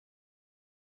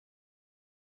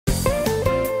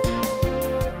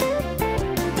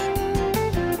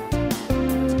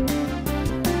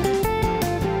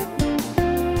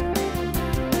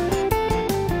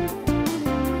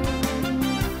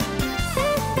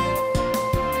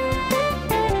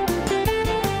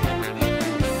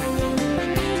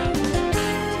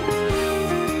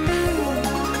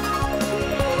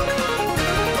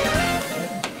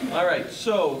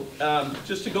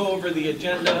Just to go over the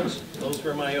agenda, those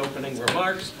were my opening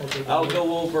remarks. I'll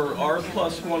go over our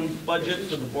 +1 budget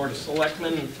for the Board of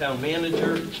Selectmen and Town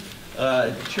Manager.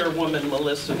 Chairwoman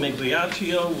Melissa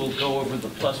Migliaccio will go over the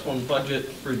 +1 budget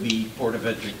for the Board of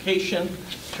Education.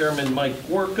 Chairman Mike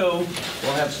Warco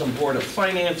will have some Board of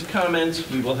Finance comments.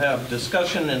 We will have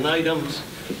discussion and items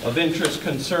of interest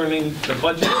concerning the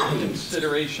budget and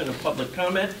consideration of public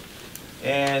comment.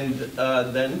 And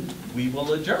then we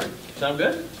will adjourn. Sound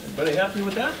good? Everybody happy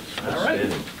with that? All right.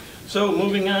 So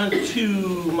moving on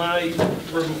to my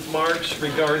remarks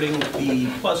regarding the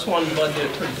 +1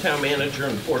 budget for the Town Manager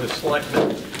and Board of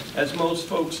Selectmen. As most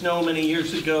folks know, many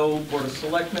years ago, Board of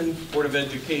Selectmen, Board of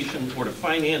Education, Board of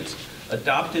Finance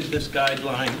adopted this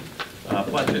guideline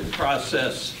budget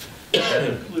process that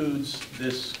includes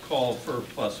this call for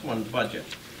 +1 budget.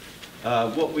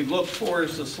 What we look for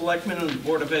is the Selectmen and the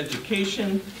Board of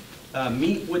Education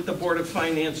meet with the Board of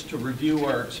Finance to review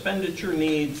our expenditure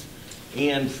needs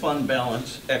and fund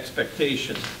balance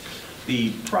expectations.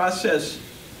 The process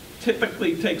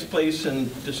typically takes place in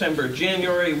December,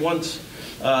 January. Once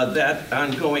that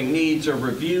ongoing needs are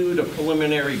reviewed, a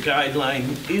preliminary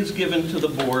guideline is given to the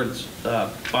boards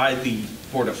by the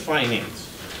Board of Finance.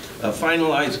 A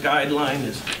finalized guideline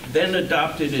is then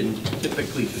adopted in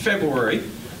typically February,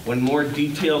 when more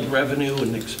detailed revenue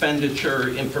and expenditure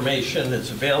information is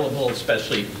available,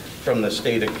 especially from the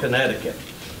state of Connecticut.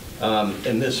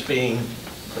 And this being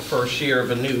the first year of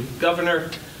a new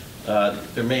governor,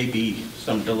 there may be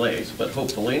some delays, but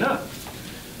hopefully not.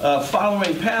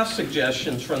 Following past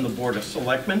suggestions from the Board of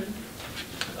Selectmen,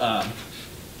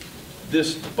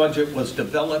 this budget was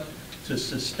developed to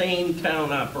sustain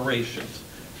town operations.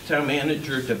 The Town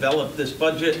Manager developed this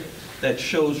budget that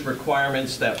shows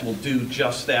requirements that will do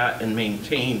just that and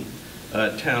maintain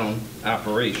town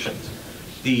operations.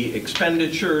 The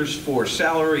expenditures for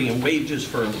salary and wages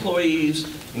for employees,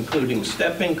 including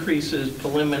step increases,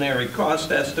 preliminary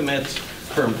cost estimates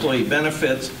for employee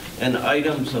benefits, and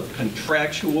items of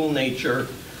contractual nature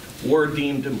were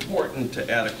deemed important to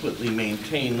adequately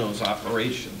maintain those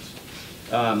operations.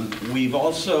 We've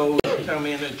also, the Town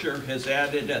Manager has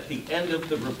added at the end of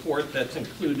the report that's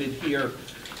included here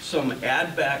some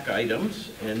add-back items,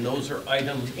 and those are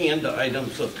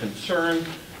items of concern.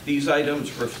 These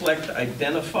items reflect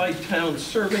identified town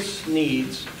service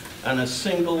needs on a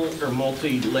single or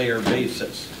multi-layer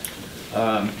basis.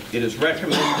 It is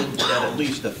recommended that at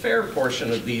least a fair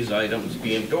portion of these items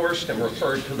be endorsed and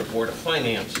referred to the Board of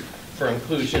Finance for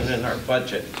inclusion in our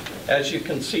budget. As you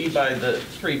can see by the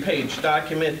 3-page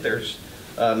document, there's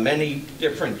many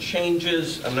different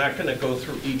changes. I'm not going to go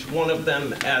through each one of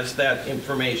them, as that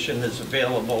information is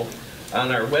available on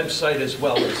our website as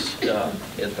well as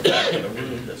at the back of the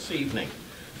room this evening.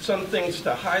 Some things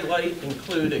to highlight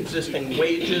include existing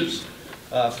wages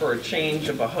for a change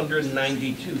of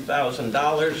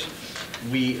 $192,000.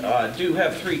 We do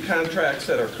have 3 contracts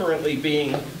that are currently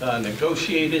being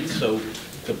negotiated, so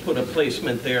to put a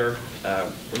placement there,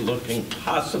 we're looking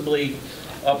possibly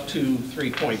up to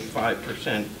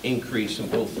 3.5% increase in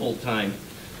both full-time,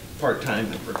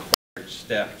 part-time, and required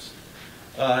steps.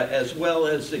 As well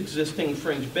as existing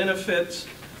fringe benefits.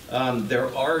 There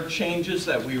are changes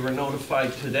that we were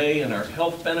notified today in our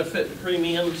health benefit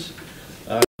premiums.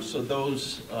 So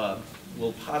those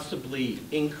will possibly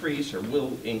increase or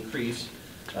will increase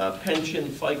pension,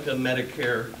 FICA,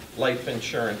 Medicare, life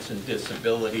insurance, and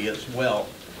disability as well.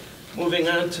 Moving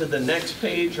on to the next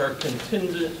page, our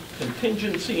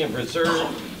contingency and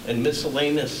reserve and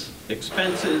miscellaneous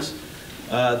expenses.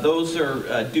 Those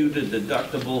are due to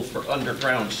deductible for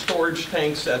underground storage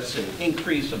tanks. That's an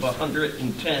increase of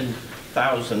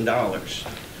 $110,000.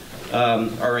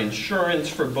 Our insurance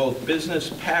for both business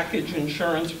package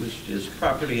insurance, which is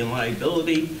property and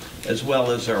liability, as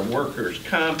well as our workers'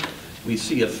 comp. We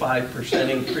see a 5%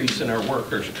 increase in our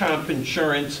workers' comp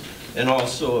insurance, and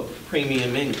also a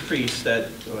premium increase that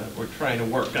we're trying to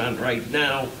work on right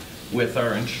now with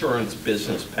our insurance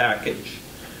business package.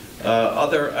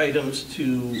 Other items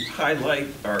to highlight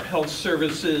are health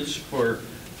services for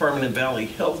Farmington Valley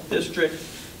Health District.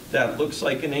 That looks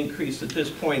like an increase at this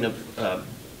point of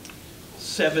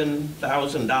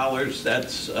 $7,000.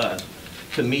 That's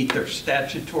to meet their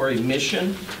statutory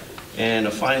mission, and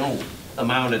a final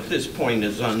amount at this point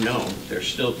is unknown. They're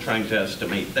still trying to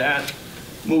estimate that.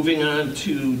 Moving on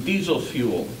to diesel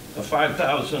fuel, a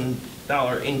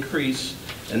 $5,000 increase,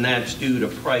 and that's due to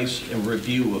price and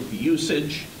review of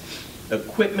usage.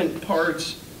 Equipment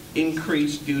parts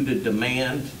increase due to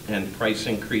demand and price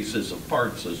increases of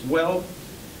parts as well.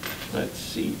 Let's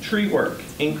see, tree work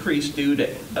increased due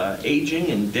to aging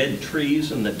and dead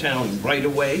trees in the town right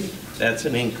away. That's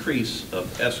an increase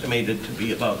of estimated to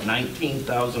be about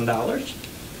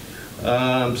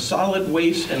 $19,000. Solid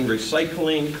waste and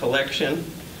recycling collection.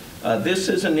 This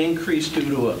is an increase due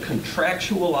to a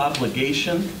contractual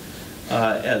obligation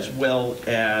as well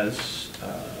as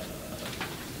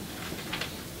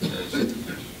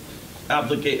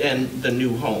and the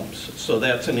new homes. So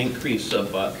that's an increase of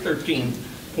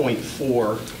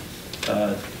 $13.4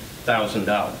 thousand.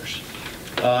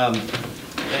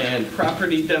 And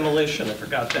property demolition, I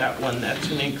forgot that one. That's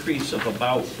an increase of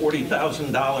about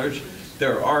 $40,000.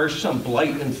 There are some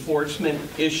blight enforcement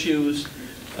issues.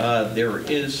 There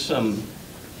is some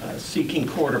seeking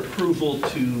court approval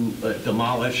to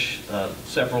demolish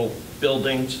several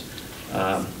buildings.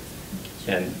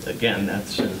 And again,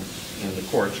 that's in the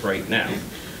courts right now.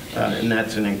 And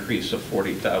that's an increase of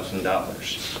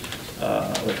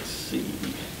 $40,000. Let's see.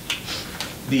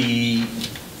 The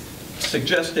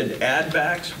suggested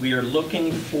add-backs, we are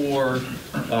looking for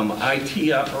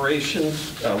IT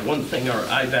operations. One thing our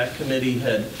IBAC committee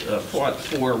had fought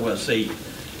for was a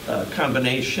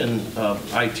combination of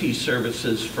IT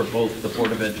services for both the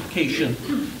Board of Education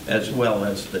as well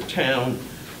as the town.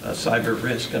 Cyber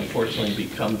risk, unfortunately,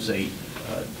 becomes a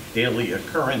daily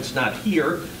occurrence, not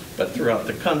here, but throughout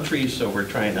the country, so we're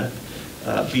trying to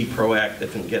be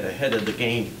proactive and get ahead of the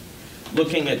game.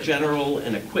 Looking at general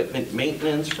and equipment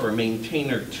maintenance for a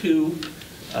maintainer 2,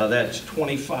 that's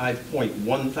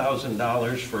 $25.1 thousand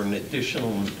for an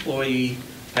additional employee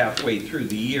halfway through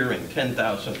the year and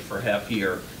 $10,000 for half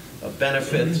year of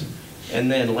benefits. And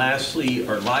then lastly,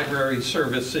 our library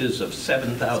services of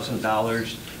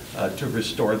 $7,000 to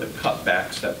restore the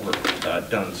cutbacks that were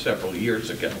done several years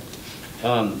ago.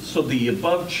 So the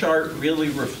above chart really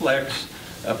reflects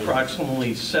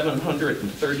approximately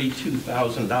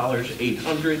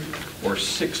 $732,800 or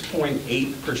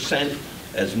 6.8%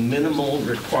 as minimal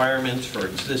requirements for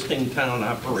existing town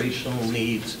operational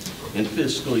needs in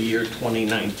fiscal year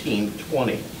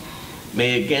 2019-20.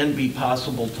 May again be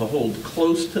possible to hold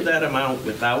close to that amount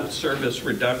without service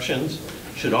reductions.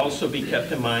 Should also be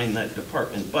kept in mind that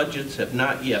department budgets have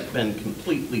not yet been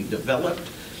completely developed.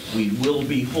 We will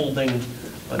be holding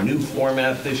a new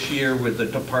format this year where the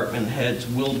department heads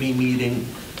will be meeting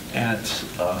at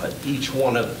each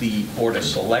one of the Board of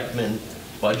Selectmen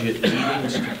budget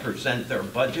meetings to present their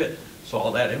budget. So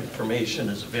all that information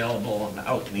is available and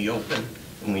out in the open,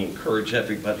 and we encourage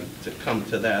everybody to come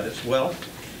to that as well.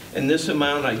 And this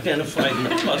amount identified in the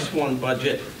 +1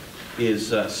 budget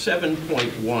is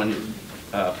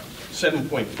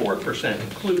 7.4%,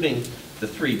 including the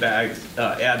 3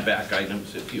 add-back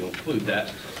items, if you include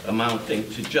that, amounting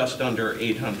to just under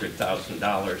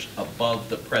 $800,000 above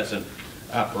the present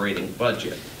operating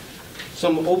budget.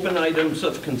 Some open items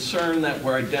of concern that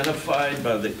were identified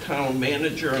by the town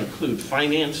manager include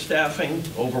finance staffing,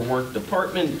 overworked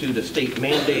department due to state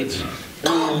mandates,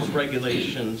 rules,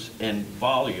 regulations, and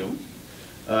volume.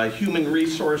 Human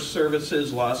resource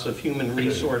services, loss of human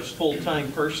resource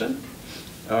full-time person.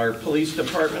 Our police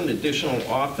department, additional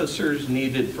officers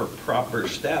needed for proper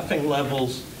staffing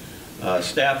levels.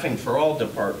 Staffing for all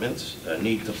departments,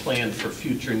 need to plan for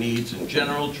future needs in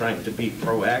general, trying to be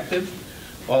proactive.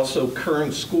 Also,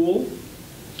 current school,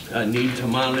 need to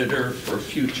monitor for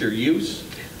future use.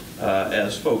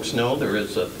 As folks know, there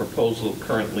is a proposal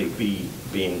currently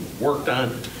being worked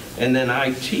on. And then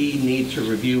IT, need to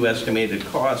review estimated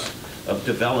costs of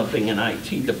developing an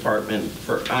IT department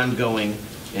for ongoing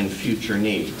and future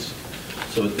needs.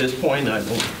 So at this point, I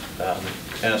will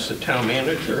ask the town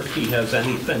manager if he has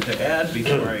anything to add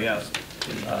before I ask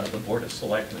the Board of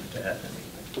Selectmen to add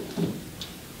anything.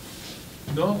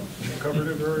 No, you covered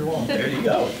it very well. There you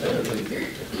go.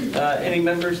 Any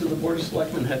members of the Board of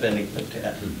Selectmen have anything to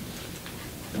add?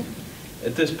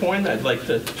 At this point, I'd like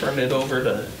to turn it over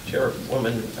to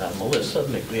Chairwoman Melissa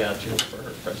Migliaccio for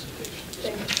her presentation.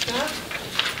 Thank you, Scott.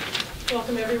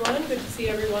 Welcome, everyone. Good to see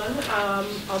everyone.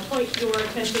 I'll point your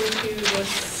attention to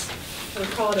this, we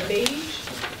call it a beige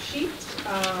sheet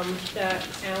that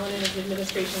Alan and his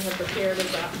administration have prepared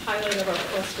as a highlight of our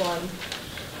 +1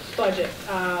 budget.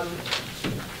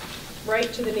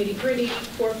 Right to the nitty-gritty,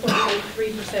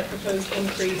 4.83% proposed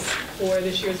increase for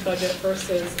this year's budget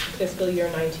versus fiscal year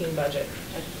 19 budget.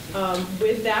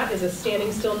 With that is a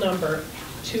standing still number,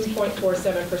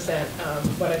 2.47%,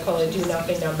 what I call a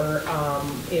do-nothing number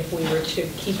if we were to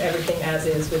keep everything as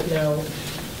is with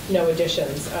no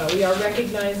additions. We are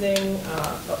recognizing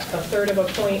a third of a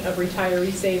point of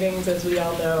retiree savings. As we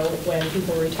all know, when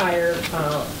people retire,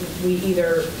 we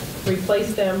either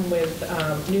replace them with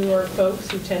newer folks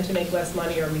who tend to make less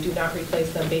money, or we do not replace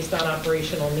them based on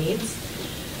operational needs.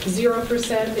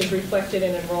 0% is reflected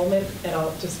in enrollment, and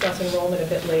I'll discuss enrollment a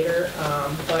bit later,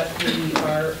 but we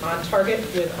are on target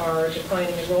with our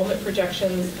declining enrollment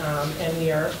projections, and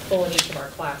we are full in each of our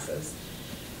classes.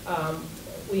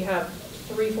 We have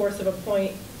 3/4 of a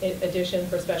point addition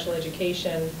for special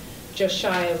education, just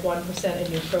shy of 1%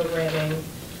 in new programming,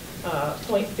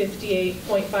 0.58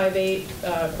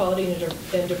 quality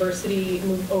and diversity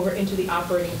moved over into the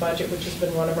operating budget, which has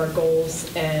been one of our goals,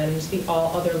 and the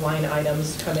all other line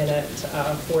items come in at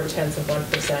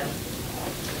 0.4%.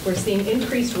 We're seeing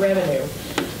increased revenue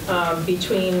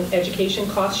between education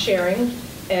cost sharing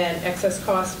and excess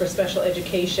costs for special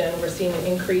education. We're seeing an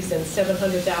increase in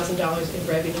 $700,000 in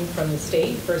revenue from the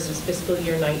state versus fiscal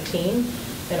year 19.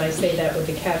 And I say that with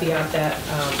the caveat that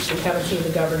we haven't seen the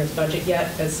governor's budget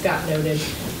yet. As Scott noted,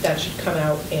 that should come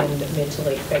out in mid to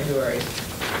late February.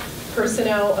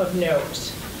 Personnel of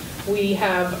note. We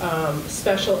have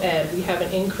special ed. We have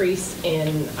an increase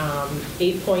in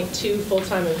 8.2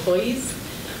 full-time employees.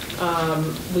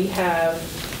 We have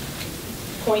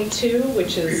 0.2,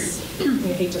 which is,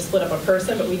 I hate to split up a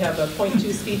person, but we have a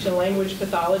 0.2 speech and language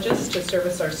pathologist to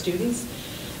service our students.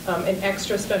 An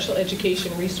extra special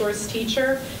education resource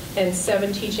teacher, and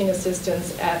 7 teaching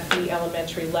assistants at the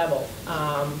elementary level,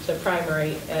 the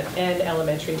primary and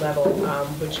elementary level,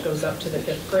 which goes up to the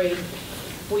 5th grade.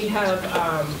 We have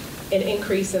an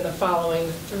increase in the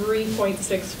following: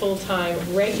 3.6 full-time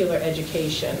regular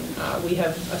education. We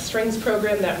have a strings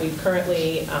program that we've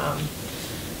currently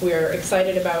we're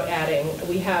excited about adding.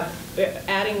 We have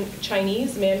adding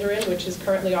Chinese, Mandarin, which is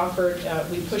currently offered.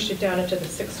 We pushed it down into the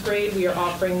 6th grade. We are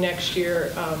offering next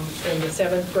year in the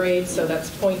 7th grade, so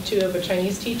that's 0.2 of a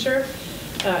Chinese teacher.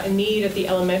 A need at the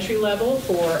elementary level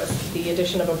for the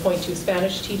addition of a 0.2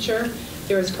 Spanish teacher.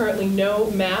 There is currently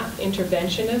no math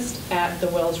interventionist at the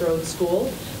Wells Road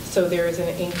School, so there is an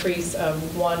increase of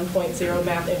 1.0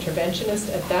 math interventionist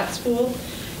at that school.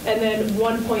 And then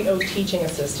 1.0 teaching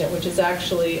assistant, which is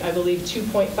actually, I believe,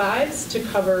 2.5s to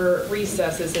cover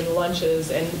recesses and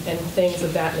lunches and things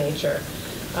of that nature.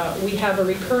 We have a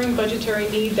recurring budgetary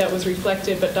need that was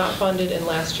reflected but not funded in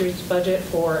last year's budget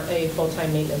for a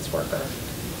full-time maintenance worker.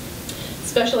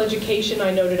 Special education, I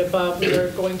noted above, we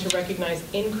are going to recognize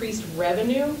increased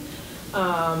revenue,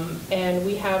 and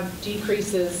we have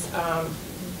decreases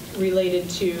related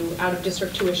to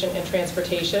out-of-district tuition and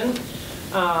transportation.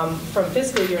 From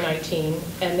fiscal year 19,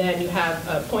 and then you have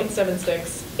a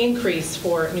 0.76 increase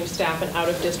for new staff and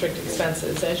out-of-district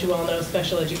expenses. As you all know,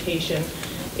 special education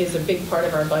is a big part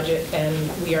of our budget, and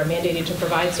we are mandated to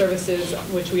provide services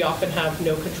which we often have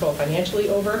no control financially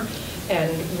over,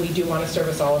 and we do want to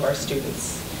service all of our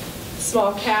students.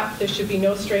 Small cap, this should be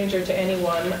no stranger to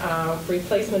anyone.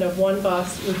 Replacement of 1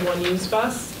 bus with 1 used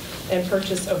bus, and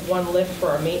purchase of 1 lift for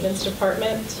our maintenance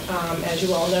department. As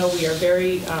you all know, we are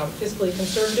very fiscally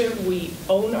conservative. We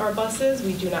own our buses,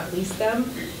 we do not lease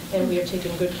them, and we are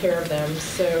taking good care of them.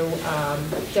 So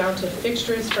down to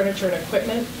fixtures, furniture, and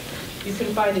equipment. You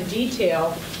can find a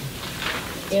detail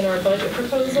in our budget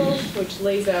proposal, which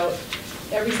lays out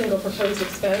every single proposed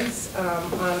expense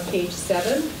on page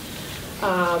 7.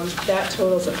 That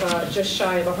totals just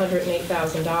shy of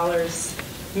 $108,000.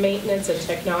 Maintenance and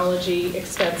technology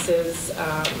expenses,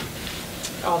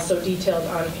 also detailed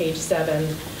on page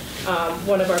 7.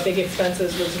 One of our big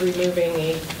expenses was removing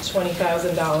a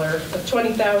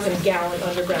 $20,000 gallon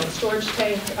underground storage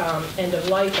tank, end of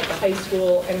life at the high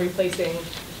school, and replacing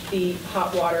the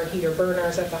hot water heater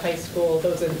burners at the high school.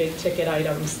 Those are the big ticket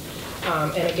items.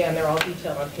 And again, they're all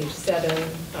detailed on page 7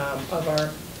 of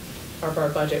our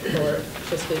budget for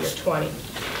fiscal year 20.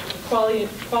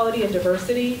 Quality and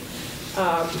diversity.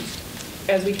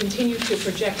 As we continue to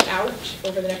project out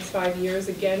over the next 5 years,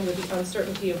 again, with the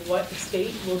uncertainty of what the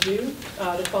state will do,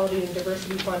 the Quality and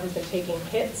Diversity Fund has been taking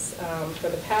hits for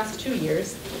the past 2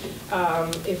 years.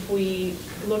 If we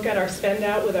look at our spend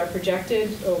out with our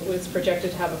projected, it's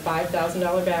projected to have a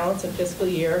 $5,000 balance in fiscal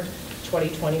year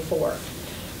 2024.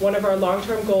 One of our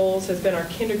long-term goals has been our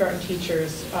kindergarten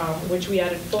teachers, which we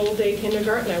added full-day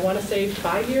kindergarten, I want to say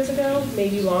 5 years ago,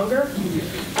 maybe longer,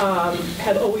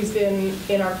 have always been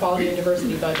in our quality and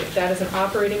diversity budget. That is an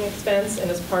operating expense,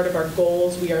 and as part of our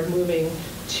goals, we are moving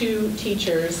 2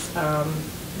 teachers,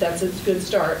 that's a good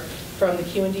start, from the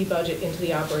Q&D budget into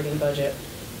the operating budget.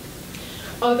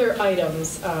 Other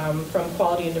items from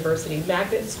quality and diversity.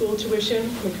 Magnet school tuition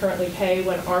we currently pay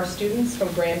when our students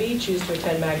from Granby choose to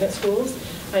attend magnet schools.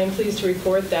 I am pleased to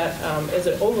report that as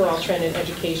an overall trend in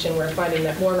education, we're finding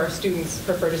that more of our students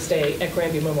prefer to stay at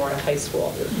Granby Memorial High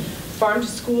School. Farm to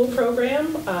School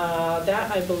program,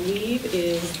 that I believe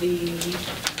is the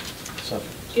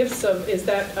Gifts of, is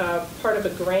that part of a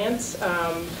grant,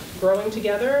 Growing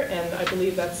Together, and I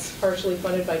believe that's partially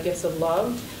funded by Gifts of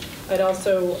Love. I'd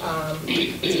also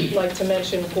like to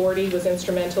mention Gordy was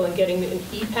instrumental in getting an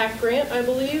EPAC grant, I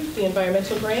believe, the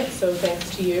environmental grant, so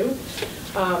thanks to you.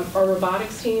 Our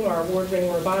robotics team, our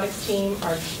award-winning robotics team,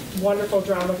 our wonderful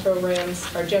drama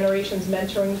programs, our Generations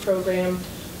Mentoring Program,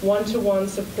 one-to-one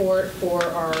support for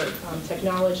our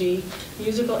technology,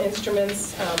 musical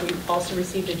instruments. We've also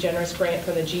received a generous grant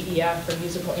from the GEF for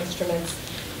musical instruments,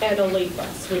 and a late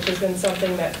bus, which has been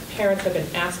something that parents have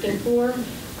been asking for.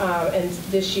 And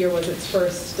this year was its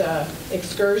first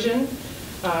excursion,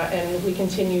 and we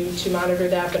continue to monitor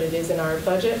that, but it is in our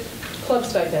budget. Club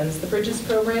stipends, the Bridges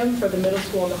program for the middle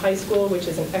school and the high school, which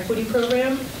is an equity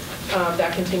program,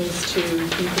 that continues to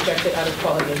be projected out of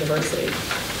quality and diversity.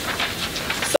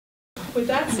 So with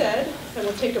that said, I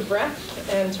will take a breath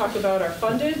and talk about our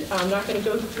funded. I'm not going to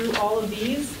go through all of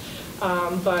these,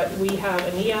 but we have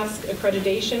an EASC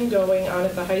accreditation going on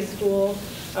at the high school.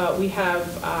 We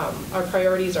have our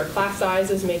priorities, our class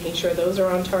sizes, making sure those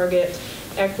are on target.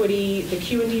 Equity, the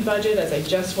Q&D budget, as I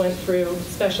just went through.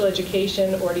 Special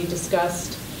education, already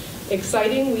discussed.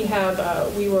 Exciting,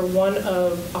 we were one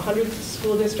of 100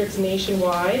 school districts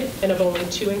nationwide, and of only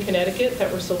 2 in Connecticut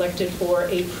that were selected for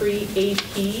a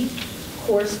pre-AP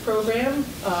course program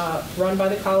run by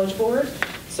the College Board.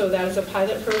 So that is a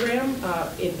pilot program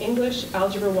in English,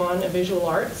 Algebra 1, and Visual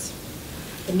Arts.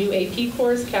 A new AP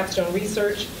course, Capstone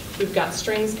Research. We've got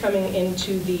strings coming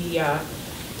into the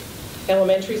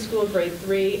elementary school, grade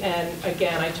 3, and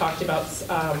again, I talked about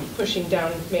pushing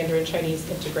down Mandarin Chinese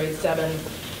into grade 7.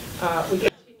 We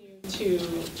continue to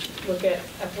look at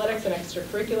athletics and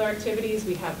extracurricular activities.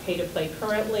 We have pay to play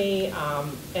currently,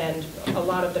 and a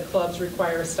lot of the clubs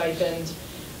require a stipend.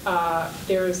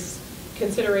 There's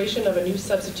consideration of a new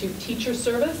substitute teacher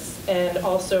service, and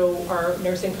also our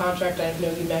nursing contract. I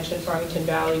know you mentioned Farmington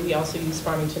Valley. We also use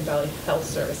Farmington Valley Health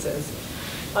Services.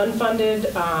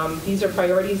 Unfunded, these are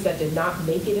priorities that did not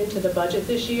make it into the budget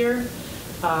this year.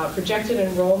 Projected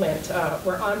enrollment,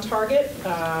 we're on target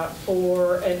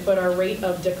but our rate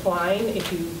of decline,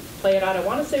 if you play it out, I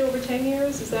want to say over 10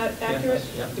 years, is that accurate?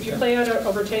 Yeah. If you play out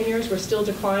over 10 years, we're still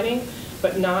declining,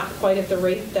 but not quite at the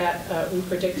rate that we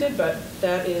predicted, but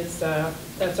that is,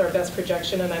 that's our best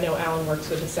projection, and I know Alan works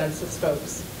with the census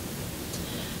folks.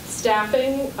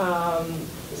 Staffing,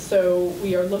 so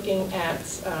we are looking at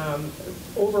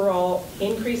overall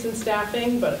increase in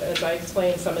staffing, but as I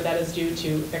explained, some of that is due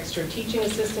to extra teaching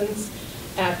assistants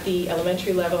at the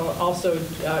elementary level, also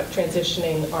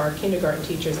transitioning our kindergarten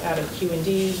teachers out of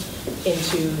Q&D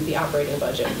into the operating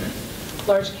budget.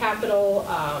 Large capital,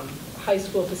 high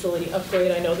school facility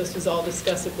upgrade. I know this was all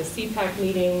discussed at the CPAC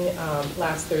meeting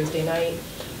last Thursday night.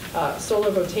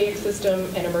 Solar voltaic system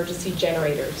and emergency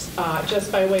generators.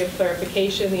 Just by way of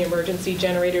clarification, the emergency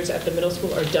generators at the middle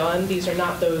school are done. These are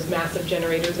not those massive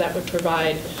generators that would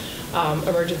provide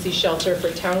emergency shelter for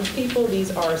townspeople.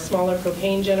 These are smaller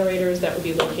propane generators that would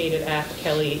be located at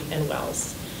Kelly and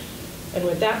Wells. And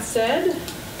with that said,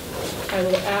 I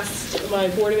will ask my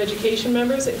Board of Education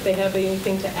members if they have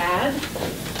anything to add.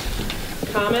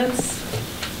 Comments?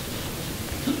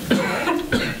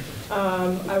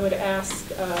 I would ask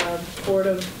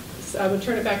I would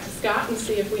turn it back to Scott and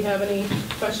see if we have any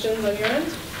questions on your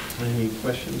end. Any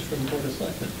questions from the Board of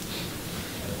Selectmen?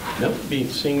 Nope,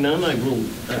 seeing none, I will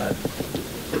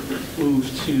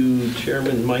move to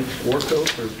Chairman Mike Warco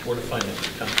for Board of Finance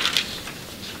comments.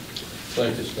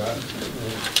 Thank you, Scott.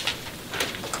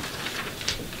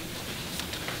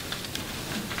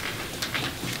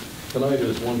 Tonight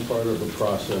is one part of the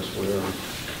process where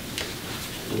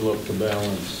we look to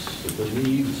balance the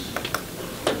needs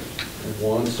and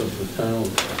wants of the town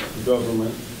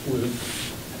government with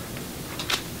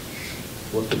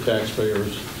what the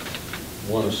taxpayers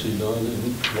want to see done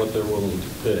and what they're willing to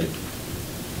pay.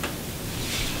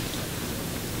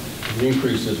 The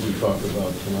increases we talked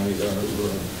about tonight are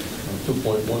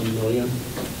 2.1 million,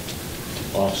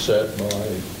 offset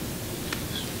by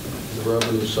the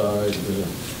revenue side,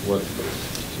 what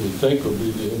we think will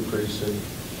be the increase in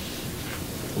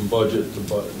from budget to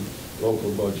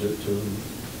local budget to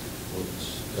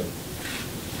what's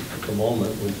at the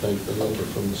moment we think the number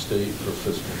from the state for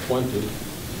fiscal 20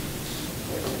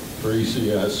 for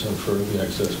ECS and for the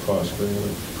excess cost grant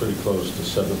are pretty close to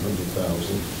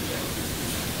 700,000.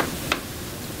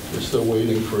 We're still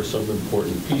waiting for some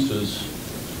important pieces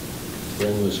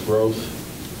bring this growth.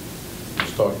 It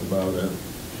was talked about at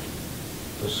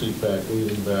the CPAC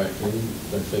meeting back in,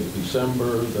 I think,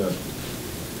 December, that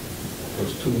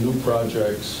those 2 new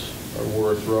projects are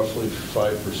worth roughly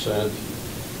 5%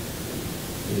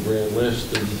 in the grand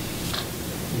list, and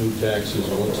new taxes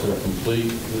once they're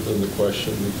complete, then the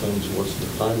question becomes, what's the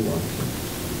timeline?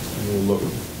 And we'll look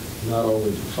not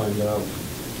only to find out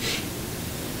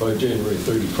by January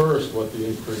 31st what the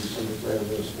increase in the grand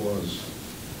list was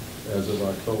as of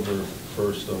October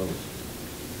 1st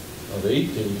of 18,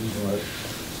 but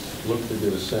look to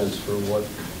get a sense for what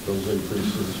those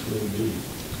increases may be,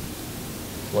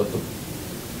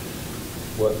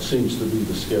 what seems to be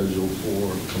the schedule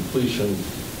for completion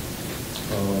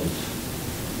of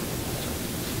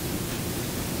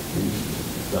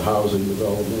the housing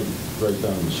development right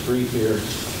down the street here,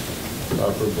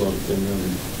 Copperbrook, and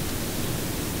then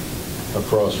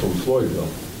across from Floydville.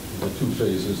 The two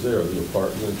phases there, the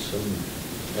apartments, and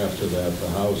after that, the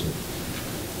housing.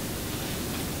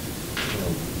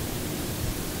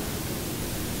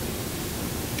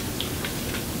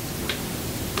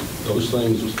 Those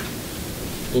things,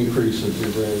 increases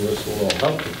in grand list will all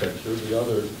help the picture. The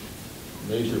other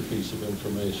major piece of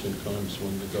information comes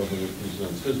when the governor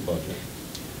presents his budget,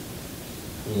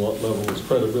 and what level of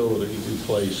credibility we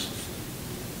place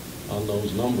on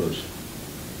those numbers.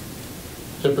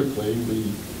 Typically,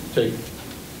 we take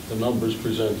the numbers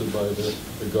presented by the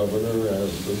governor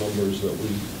as the numbers that we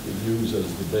use as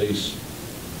the base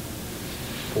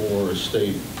for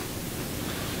state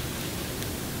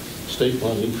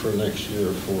money for next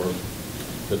year for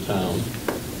the town.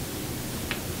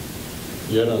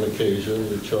 Yet on occasion,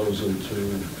 we've chosen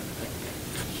to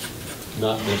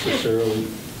not necessarily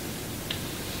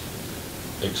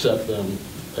accept them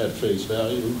at face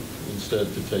value,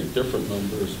 instead to take different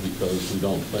numbers because we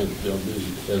don't think they'll be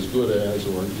as good as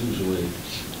or usually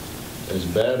as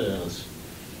bad as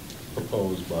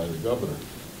proposed by the governor,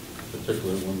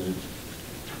 particularly when they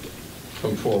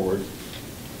come forward,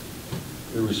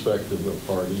 irrespective of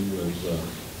party, with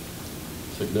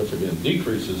significant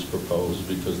decreases proposed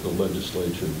because the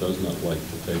legislature does not like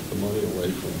to take the money away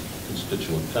from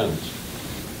constituent towns,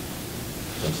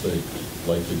 since they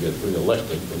like to get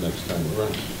reelected the next time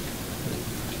around.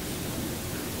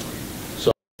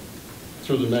 So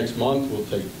through the next month, we'll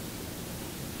take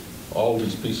all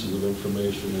these pieces of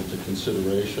information into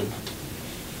consideration.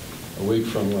 A week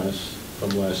from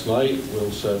last night,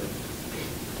 we'll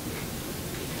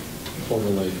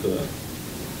formulate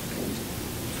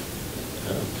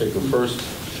take a first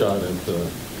shot at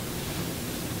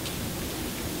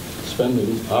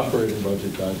spending operating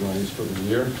budget guidelines for the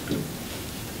year.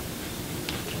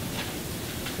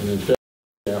 And in fact,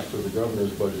 after the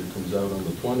governor's budget comes out on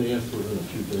the 20th, within a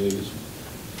few days,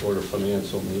 Board of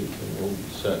Finance will meet and we'll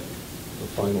set the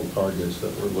final targets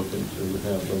that we're looking to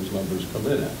have those numbers come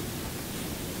in at.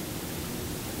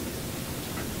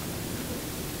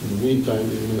 In the meantime,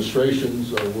 the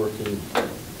administrations are working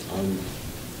on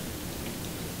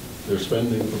their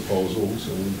spending proposals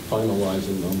and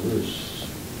finalizing numbers,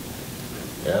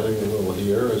 adding a little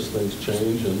here as things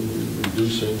change and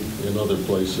reducing in other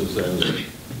places as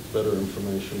better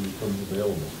information becomes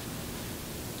available.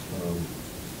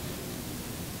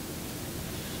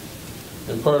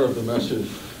 And part of the message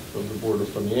from the Board of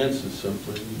Finance is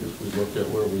simply, if we look at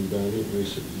where we've been in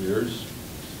recent years,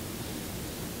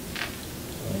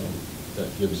 that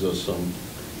gives us some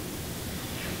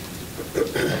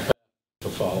path to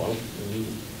follow, and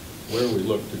where we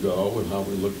look to go and how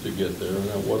we look to get there and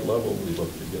at what level we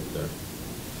look to get there.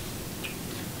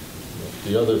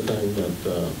 The other thing that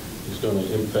is going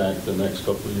to impact the next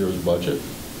couple of years' budget,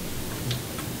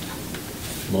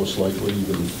 most likely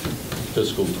even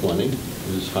fiscal 20,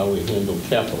 is how we handle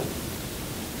capital.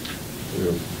 There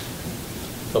are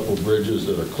a couple of bridges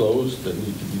that are closed that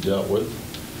need to be dealt with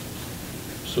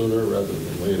sooner rather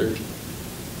than later.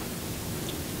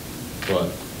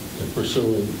 But in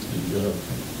pursuing the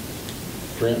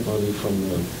grant money from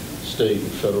the state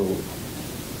and federal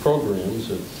programs,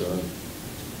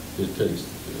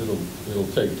 it'll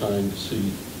take time to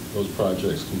see those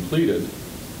projects completed.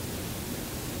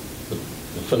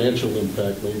 The financial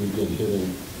impact may begin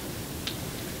hitting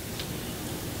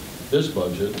this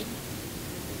budget.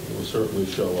 It will certainly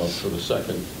show up for the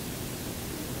second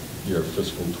year of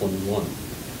fiscal 21.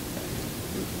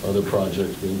 Other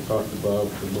projects being talked about,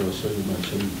 Melissa, you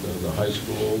mentioned the high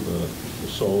school, the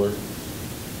solar,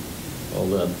 all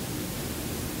that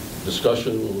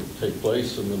discussion will take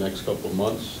place in the next couple of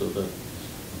months so that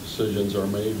decisions are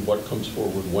made, what comes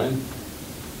forward when,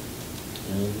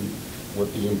 and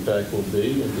what the impact will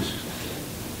be. And this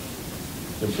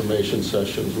information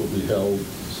sessions will be held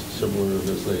similar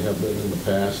as they have been in the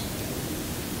past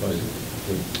by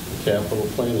the Capital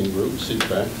Planning Group,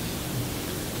 CPAC,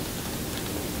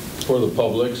 for the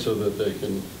public so that they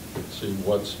can see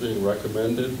what's being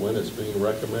recommended, when it's being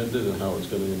recommended, and how it's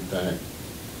going to impact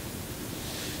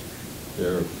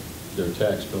their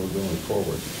tax bill going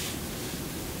forward.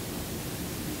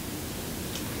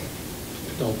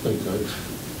 I don't think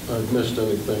I've missed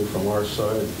anything from our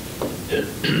side.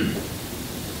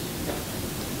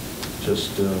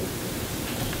 Just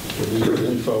we need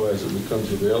the info as it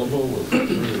becomes available. We'll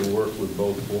continue to work with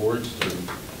both boards to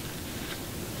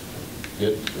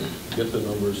get the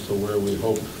numbers to where we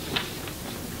hope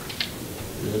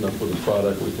we end up with a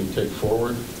product we can take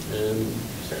forward and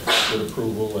get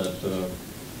approval at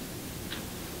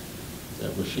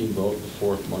machine vote the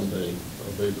fourth Monday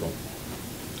of April.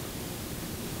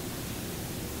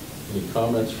 Any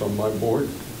comments from my board?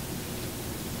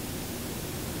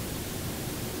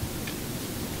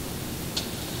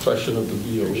 Question of the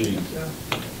BOE.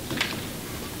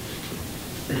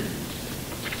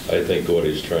 I think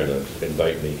Gordy's trying to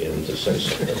invite me in to say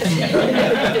something.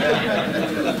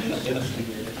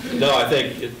 No, I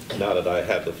think, now that I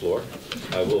have the floor,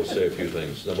 I will say a few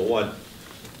things. Number one,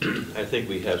 I think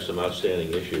we have some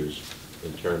outstanding issues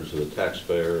in terms of the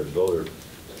taxpayer and voter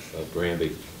of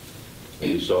Granby.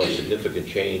 And we saw a significant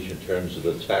change in terms of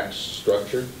the tax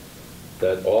structure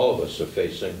that all of us are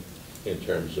facing in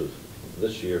terms of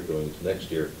this year going to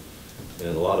next year.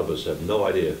 And a lot of us have no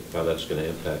idea how that's going to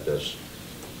impact us.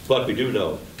 But we do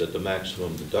know that the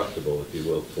maximum deductible, if you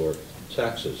will, for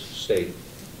taxes, state,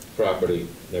 property,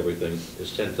 and everything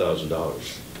is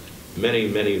 $10,000. Many,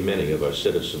 many, many of our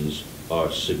citizens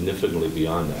are significantly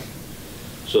beyond that.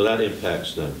 So that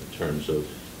impacts them in terms of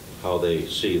how they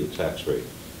see the tax rate.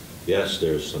 Yes,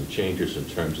 there's some changes in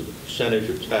terms of the percentage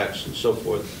of tax and so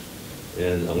forth,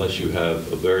 and unless you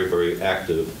have a very, very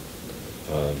active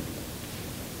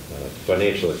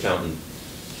financial accountant,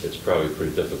 it's probably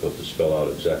pretty difficult to spell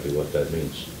out exactly what that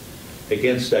means.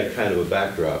 Against that kind of a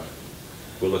backdrop,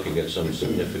 we're looking at some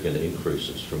significant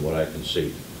increases from what I can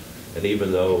see. And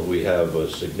even though we have a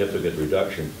significant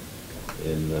reduction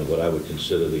in what I would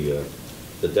consider the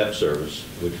debt service,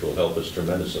 which will help us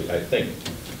tremendously, I think,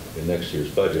 in next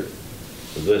year's budget,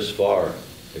 this far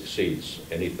exceeds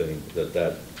anything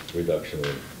that reduction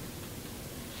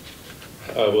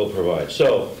will provide.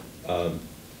 So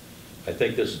I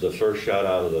think this is the first shot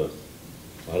out of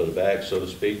the bag, so to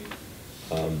speak.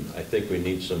 I think we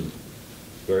need some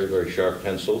very, very sharp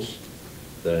pencils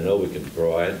that I know we can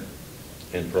provide,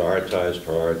 and prioritize.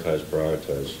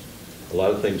 A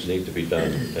lot of things need to be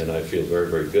done, and I feel very,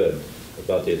 very good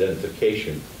about the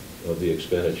identification of the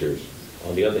expenditures.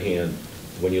 On the other hand,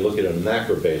 when you look at it on a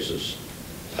macro basis,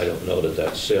 I don't know that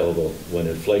that's saleable when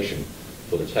inflation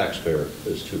for the taxpayer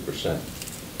is 2%.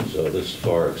 So this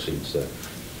far exceeds that.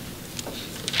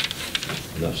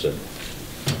 Enough said.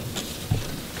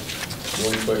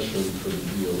 One question for the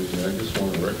DOE. I just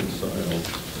want to reconcile.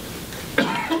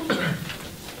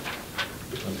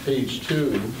 On page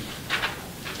 2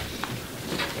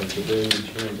 of today's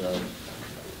handout,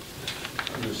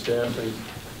 under staffing,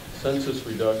 census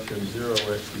reduction, 0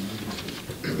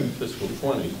 FTEs in fiscal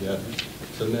 20, yet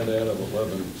it's a net add of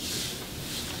 11.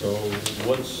 So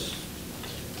what's,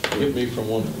 get me from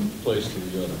one place to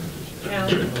the other.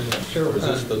 Sure. Or is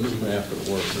this the new math at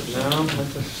work or something?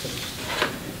 No.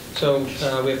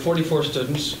 So we have 44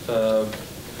 students, a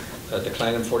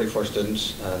decline in 44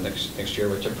 students next year,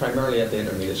 which are primarily at the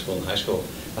intermediate school and high school.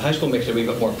 The high school makes it a wee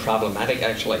bit more problematic,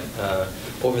 actually.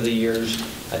 Over the years,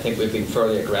 I think we've been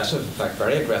fairly aggressive, in fact,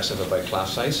 very aggressive about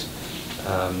class size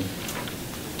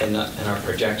in our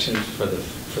projections for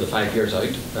the 5 years out.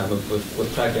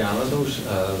 We've tried to honour those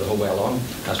the whole way along.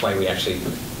 That's why we actually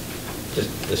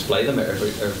display them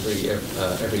every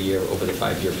year over the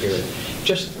 5-year period.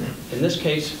 Just in this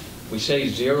case, we say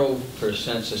 0 for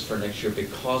census for next year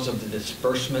because of the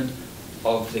disbursement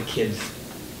of the kids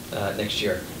next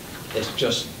year. It's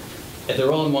just, if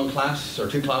they're all in one class or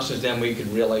 2 classes, then we could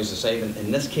realize the saving.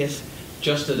 In this case,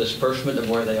 just the disbursement of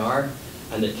where they are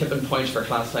and the tipping points for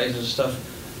class sizes and stuff,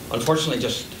 unfortunately,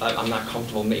 I'm not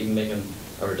comfortable even making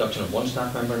a reduction of 1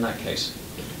 staff member in that case.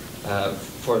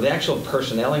 For the actual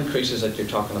personnel increases that you're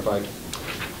talking about,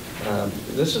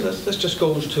 this just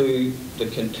goes to the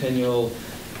continual,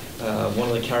 one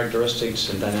of the characteristics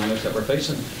and dynamics that we're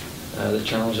facing, the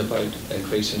challenge about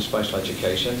increasing special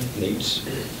education needs.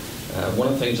 One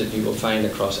of the things that you will find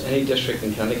across any district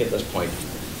in Connecticut at this point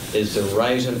is the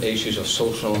rising issues of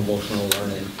social and emotional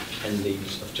learning and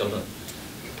needs of children,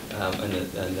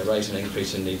 and the rising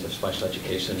increase in needs of special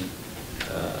education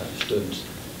students.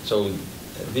 So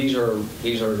these are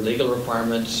legal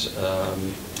requirements.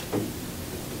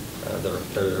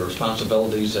 They're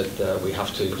responsibilities that we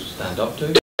have to stand up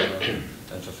to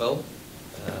and fulfill.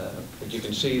 But you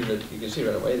can see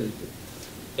right away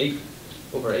that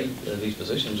over eight of these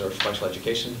positions are special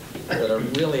education that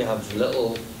really have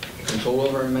little control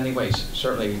over in many ways.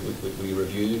 Certainly, we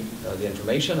review the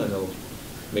information and we'll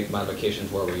make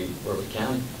modifications where we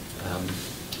can.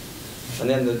 And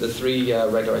then the three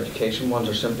regular education ones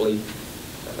are simply,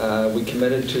 we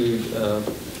committed to,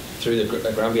 through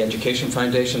the Granby Education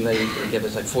Foundation, they give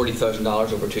us like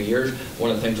 $40,000 over 2 years. One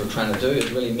of the things we're trying to do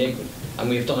is really make, and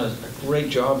we've done a great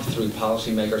job through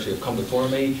policymakers who have come before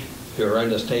me, who are around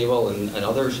this table, and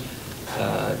others,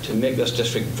 to make this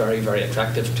district very, very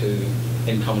attractive to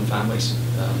incoming families,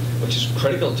 which is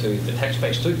critical to the tax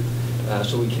base too.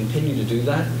 So we continue to do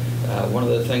that. One of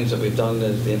the things that we've done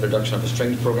is the introduction of a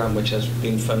strings program, which has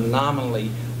been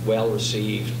phenomenally well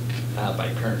received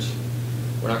by parents.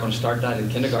 We're not going to start that in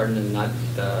kindergarten and not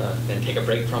then take a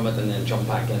break from it and then jump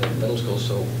back into middle school.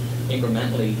 So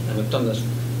incrementally, and we've done this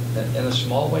in a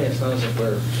small way. It's not as if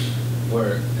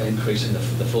we're increasing the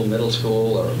full middle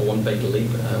school or one big leap.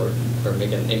 We're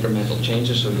making incremental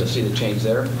changes, so you'll see the change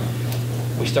there.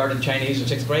 We started Chinese in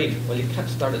 6th grade. Well, you can't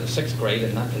start it in 6th grade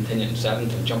and not continue in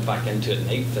 7th and jump back into it in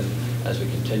 8th, and as we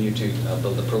continue to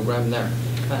build the program there.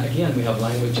 Again, we have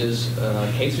languages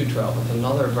K through 12. It's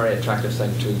another very attractive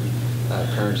thing to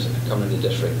parents that come into the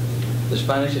district. The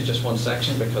Spanish is just one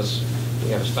section because we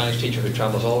have a Spanish teacher who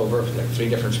travels all over, like 3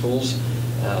 different schools,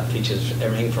 teaches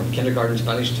everything from kindergarten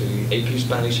Spanish to AP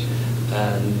Spanish,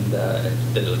 and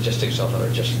the logistics of it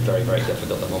are just very, very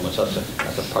difficult at the moment. So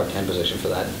that's a part-time position for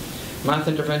that. Math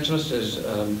interventionist is,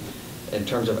 in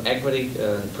terms of equity,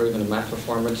 improvement in math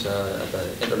performance at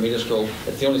the intermediate school.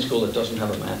 It's the only school that doesn't have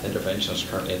a math interventionist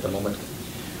currently at the moment.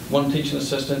 One teaching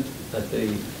assistant at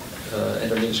the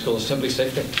intermediate school is simply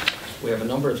safety. We have a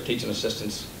number of teaching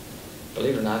assistants,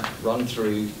 believe it or not, run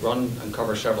and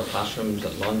cover several classrooms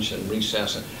at lunch and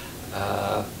recess.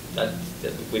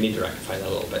 That we need to rectify that a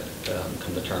little bit,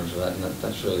 come to terms with that, and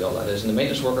that's really all that is. And the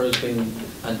maintenance worker has been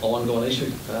an ongoing issue.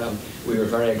 We were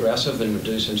very aggressive in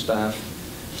reducing staff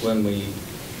when we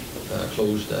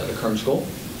closed the current school.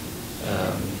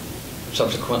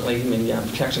 Subsequently, I mean, yeah,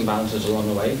 checks and balances along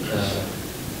the way.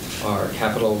 Our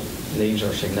capital needs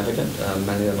are significant.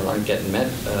 Many of them aren't getting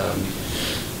met.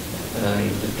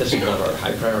 And this is one of our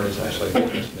high priorities, actually, in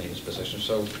this maintenance position.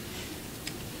 So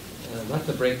that's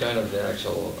the breakdown of the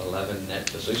actual 11 net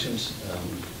positions.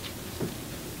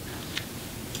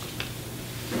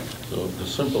 So the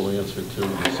simple answer to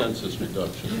the census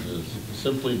reduction is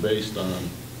simply based on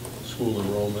school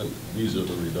enrollment. These are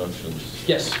the reductions.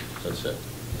 Yes. That's it.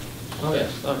 Oh,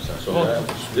 yes. Oh, sorry. So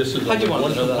this is How do you want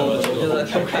one to know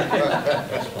component.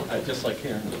 that? I just like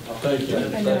hearing it. Thank you.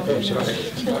 I know. Thank you.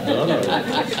 Sorry. No,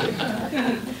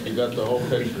 you got the whole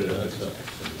picture. That's it.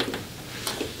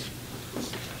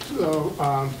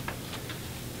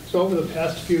 So over the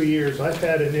past few years, I've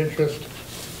had an interest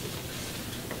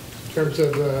in terms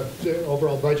of the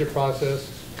overall budget process,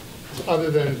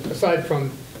 aside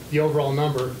from the overall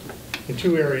number, in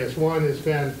 2 areas. One has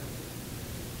been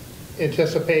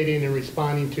anticipating and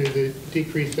responding to the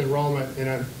decreased enrollment, and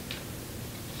I'm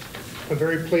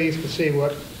very pleased to see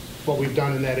what we've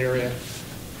done in that area.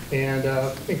 And I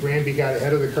think Granby got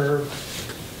ahead of the curve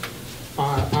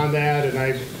on that, and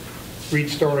I've read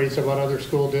stories about other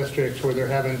school districts where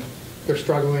they're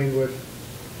struggling with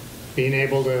being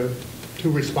able to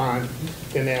respond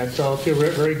in that. So I feel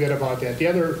very good about that. The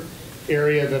other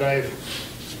area that I've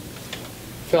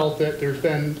felt that there's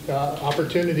been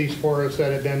opportunities for us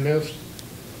that have been missed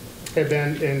have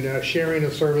been in sharing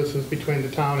of services between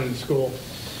the town and the school.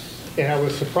 And I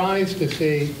was surprised to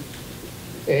see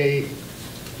a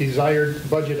desired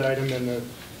budget item in the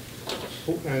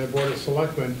Board of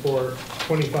Selectmen for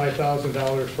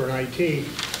 $25,000 for an IT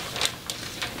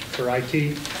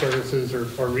services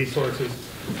or resources.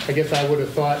 I guess I would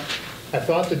have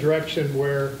thought the direction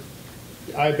where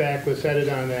IBAC was headed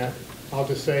on that, I'll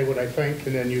just say what I think,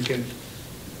 and then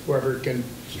whoever can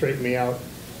straighten me out,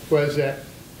 was that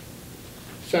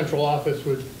central office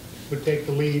would take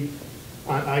the lead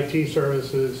on IT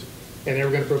services, and they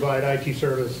were going to provide IT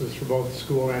services for both the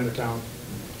school and the town.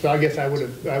 So I guess I would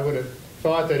have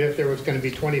thought that if there was going to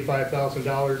be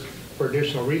 $25,000 for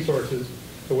additional resources,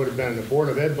 it would have been in the Board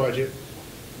of Ed budget,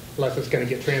 unless it's going to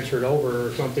get transferred over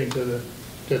or something to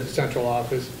the central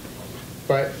office.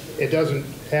 But it doesn't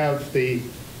have the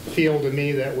feel to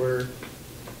me that we're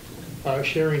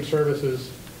sharing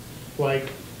services like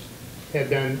had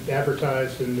been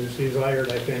advertised and is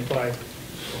desired, I think,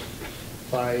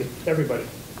 by everybody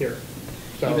here.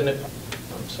 So, Even if,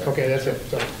 I'm sorry. okay, that's it.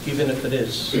 So. Even if it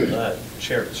is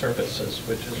shared services,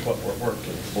 which is what we're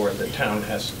working for, the town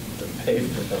has to pay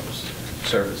for those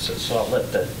services. So I'll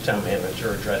let the town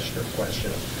manager address your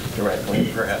question directly,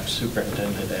 and perhaps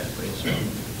Superintendent Adley as well.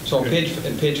 So on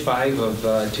page 5 of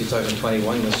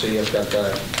 2021, you'll see I've got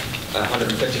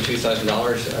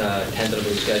 $152,000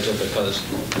 tentatively scheduled because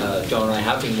John and I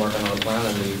have been working on a plan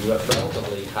and we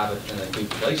relatively have it in a good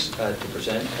place to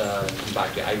present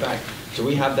back to IBAC. So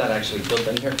we have that actually built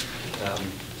in here.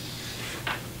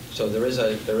 So there is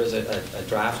a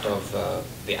draft of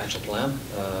the actual plan.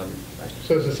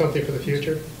 So is it something for the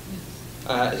future?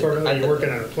 Sort of, you're working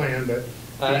on a plan, but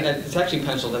it's actually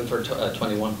penciled in for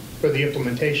 21. for the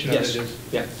implementation of Yes. it is,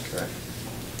 Yeah. Correct.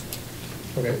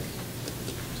 okay.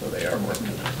 So they are working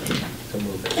on it to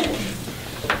move it forward.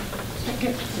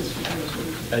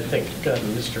 I think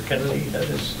Mr. Kennedy had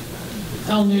his...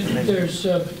 There's,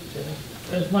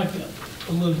 as Mike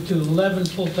alluded to, 11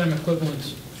 full-time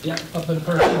equivalents up in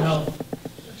personnel.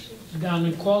 Down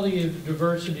in quality of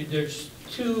diversity, there's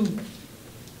 2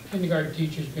 kindergarten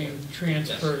teachers being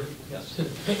transferred Yes.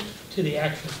 to the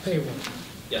actual payroll.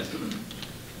 Yes.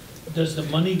 Does the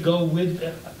money go with,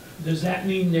 does that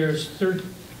mean there's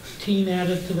 13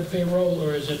 added to the payroll,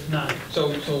 or is it not?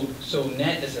 So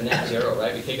net is a net zero,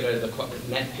 right? We take it out of the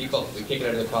net people. We take it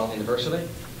out of the quality and diversity,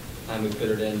 and we put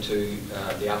it into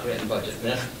the operating budget.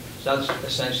 And that's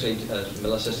essentially, as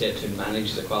Melissa said, to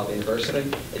manage the quality and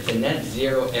diversity. It's a net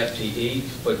zero FTE,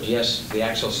 but yes, the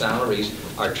actual salaries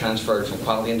are transferred from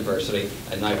quality and diversity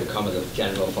and now become in the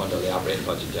general fund or the operating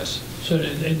budget. Yes. So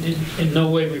it in no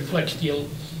way reflects the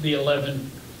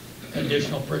 11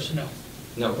 additional personnel?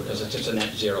 No, because it's just a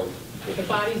net zero. The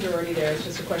bodies are already there, it's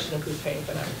just a question of who's paying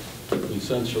for them.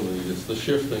 Essentially, it's the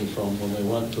shifting from when they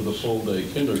went to the full-day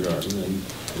kindergarten, and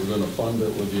we're going to fund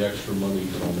it with the extra money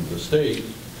from the state,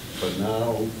 but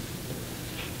now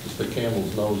it's the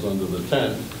camel's nose under the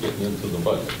tent getting into the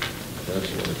budget. That's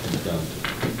what it comes down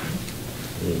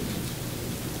to.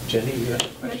 Jenny, you have a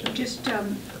question? Just Or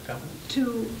comment?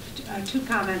 two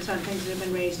comments on things that have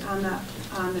been raised on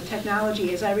the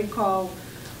technology. As I recall,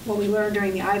 what we learned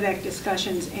during the IVAC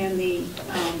discussions and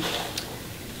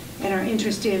our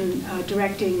interest in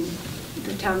directing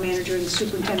the town manager and the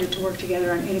superintendent to work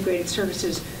together on integrated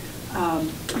services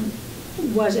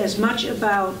was as much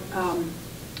about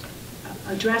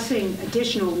addressing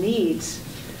additional needs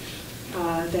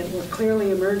that were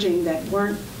clearly emerging that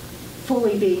weren't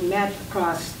fully being met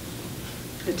across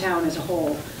the town as a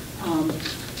whole.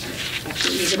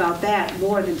 Actually, it was about that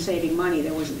more than saving money.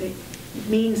 It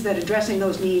means that addressing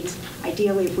those needs,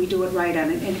 ideally, if we do it right on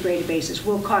an integrated basis,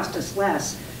 will cost us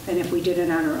less than if we did it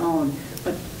on our own.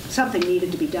 But something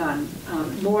needed to be done.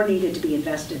 More needed to be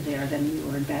invested there than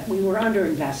we were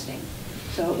under-investing.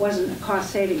 So it wasn't a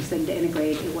cost savings thing to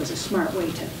integrate. It was a smart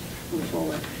way to move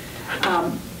forward.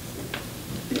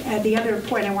 And the other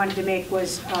point I wanted to make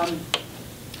was,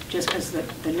 just because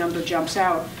the number jumps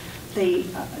out,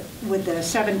 with the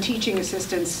 7 teaching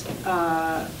assistants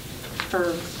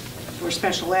for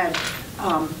special ed,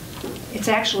 it's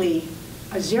actually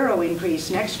a 0 increase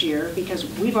next year because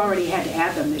we've already had to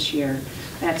add them this year.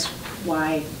 That's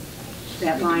why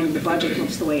that line in the budget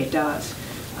looks the way it does.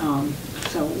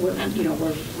 So we're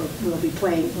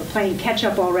playing catch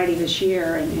up already this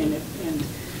year, and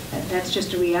that's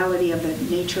just a reality of the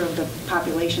nature of the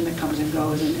population that comes and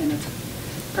goes, and it's a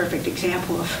perfect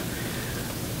example of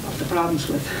the problems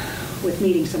with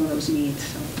meeting some of those needs.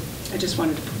 So I just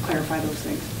wanted to clarify those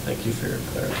things. Thank you for your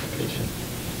clarification.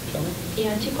 Shelley?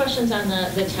 Yeah, 2 questions on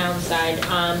the town side.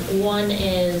 One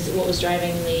is what was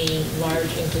driving the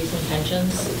large increase in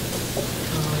pensions?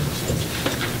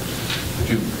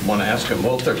 Do you want to ask them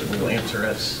both, or we'll answer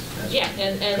as Yeah,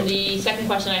 and the second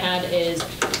question I had is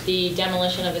the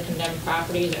demolition of the condemned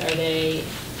properties. Are they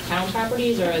town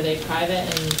properties or are they private?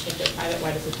 And if they're private,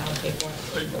 why does the town pay for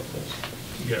it?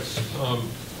 Yes, I'll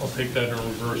take that in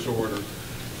reverse order.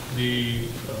 The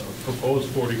proposed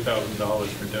 $40,000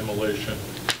 for demolition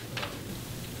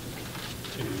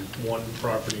is one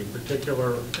property in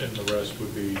particular, and the rest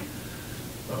would be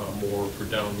more for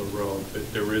down the road.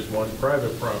 But there is one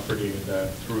private property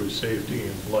that, through safety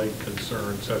and blight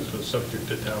concerns, has been subject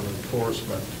to town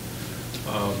enforcement.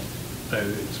 And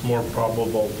it's more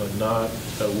probable than not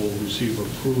that we'll receive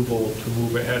approval to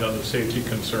move ahead on the safety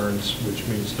concerns, which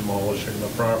means demolishing the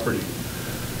property.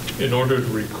 In order to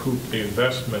recoup the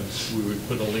investments, we would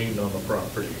put a lien on the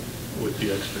property with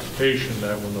the expectation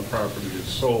that when the property is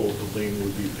sold, the lien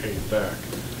would be paid back.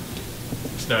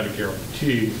 It's not a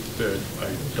guarantee, that I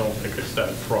don't think it's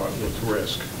that fraught with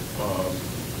risk.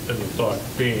 And the thought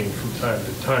being, from time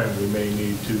to time, we may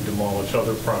need to demolish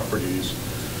other properties.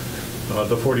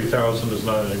 The $40,000 is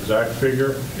not an exact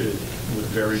figure. It would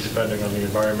vary depending on the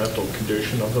environmental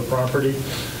condition of the property,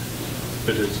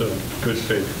 but it's a good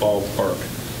faith ballpark.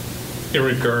 In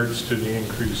regards to the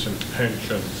increase in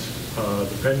pensions,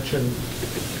 the pensions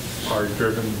are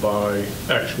driven by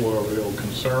actuarial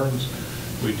concerns.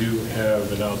 We do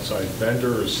have an outside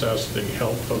vendor assess the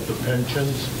health of the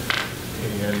pensions,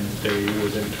 and they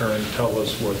would in turn tell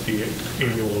us what the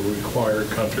annual required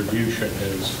contribution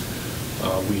is.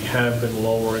 We have been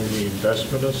lowering the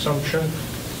investment assumption.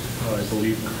 I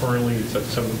believe currently it's at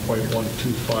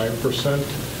 7.125%.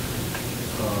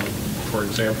 For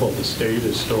example, the state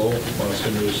is still,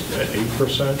 Boston is at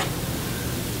 8%,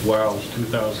 while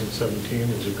 2017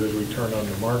 was a good return on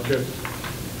the market.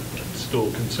 It's still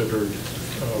considered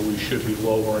we should be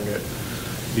lowering it.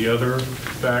 The other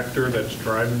factor that's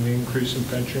driving the increase in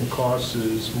pension costs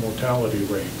is mortality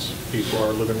rates. People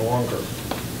are living longer.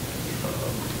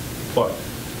 But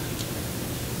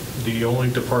the only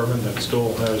department that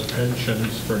still has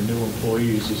pensions for new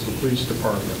employees is the police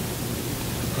department.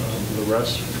 The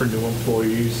rest for new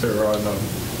employees, they're on a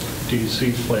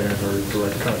DC plan or a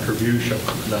direct contribution,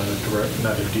 not a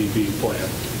DB plan.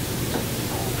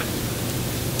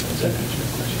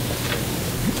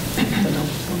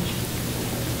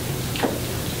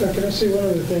 Can I say one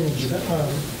other thing?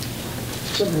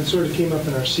 Something that sort of came up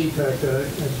in our CPAC that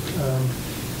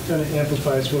kind of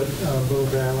amplifies what Bo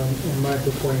Val and Mike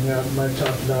were pointing out. Mike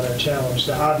talked about our challenge,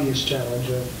 the obvious challenge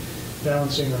of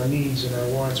balancing our needs and our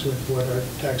wants with what our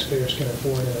taxpayers can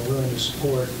afford and are willing to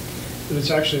support. But it's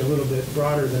actually a little bit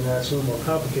broader than that. It's a little more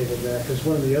complicated than that, because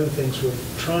one of the other things we're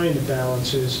trying to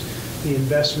balance is the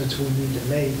investments we need to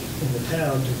make in the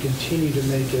town to continue to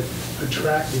make it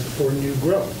attractive for new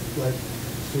growth, like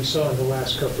we saw in the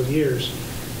last couple of years.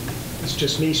 It's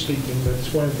just me speaking, but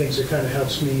it's one of the things that kind of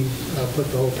helps me put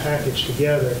the whole package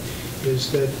together, is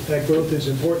that growth is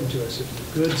important to us.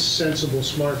 Good, sensible,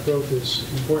 smart growth is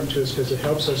important to us because it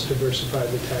helps us diversify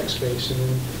the tax base, and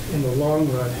in the long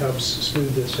run helps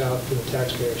smooth this out for the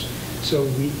taxpayers. So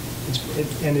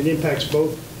it impacts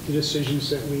both the decisions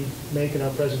that we make in our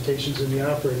presentations in the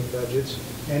operating budgets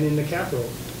and in the capital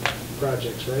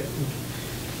projects, right?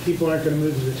 People aren't going to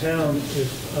move to the town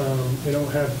if they don't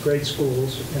have great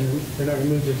schools, and they're not going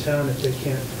to move to the town if they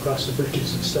can't cross the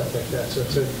bridges and stuff like that. So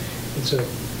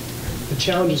the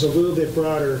challenge is a little bit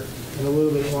broader and a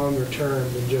little bit longer term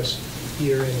than just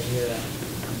year in and year out.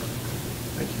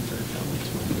 Thank you for your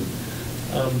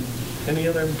comments. Any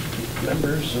other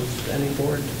members of any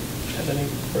board have any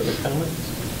further comments?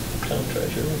 Town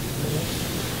treasurer?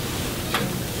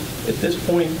 At this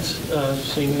point,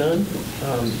 seeing none,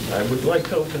 I would like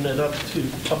to open it up to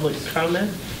public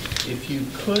comment. If you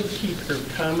could keep your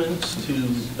comments to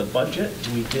the budget.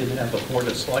 We did have a Board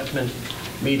of Selectmen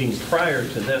meeting prior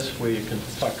to this where you can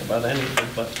talk about anything,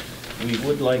 but we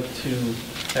would like to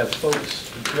have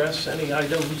folks address any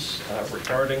items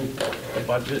regarding the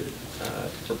budget,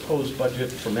 proposed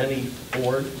budget from any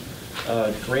board.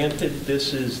 Granted,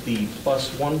 this is the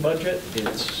 +1 budget.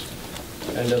 It's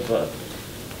kind of a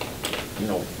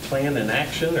plan in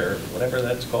action or whatever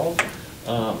that's called.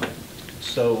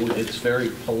 So it's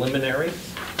very preliminary.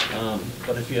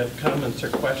 But if you have comments or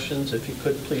questions, if you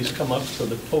could please come up to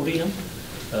the podium,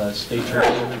 state your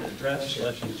name and address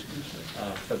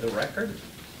for the record.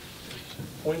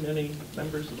 Point any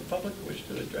members of the public who wish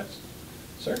to address.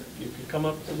 Sir, if you could come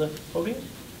up to the podium.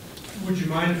 Would you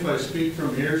mind if I speak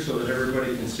from here so that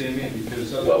everybody can see me?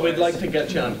 Because well, we'd like to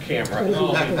get you on camera.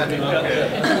 Oh,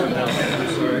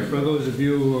 sorry. For those of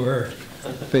you who are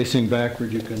facing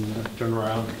backward, you can turn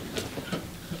around.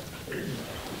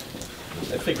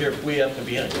 I figure if we have to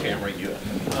be on camera, you have to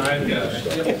be. I guess.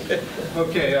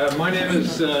 Okay, my name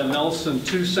is Nelson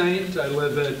Toussaint. I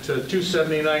live at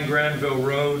 279 Granville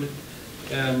Road.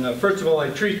 And first of all,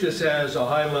 I treat this as a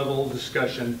high-level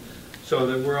discussion so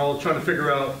that we're all trying to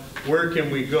figure out where can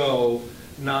we go,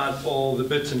 not all the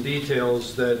bits and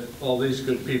details that all these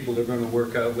good people are going to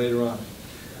work out later on.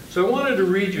 So I wanted to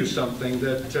read you something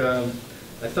that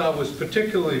I thought was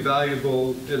particularly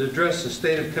valuable. It addressed the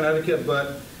state of Connecticut,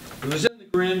 but it was in the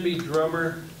Granby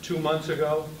Drummer 2 months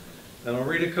ago. And I'll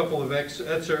read a couple of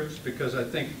excerpts because I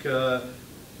think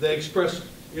they express,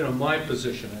 my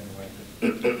position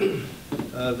anyway.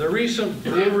 The recent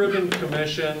Blue Ribbon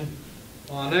Commission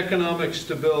on Economic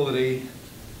Stability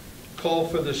called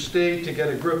for the state to get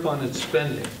a grip on its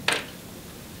spending.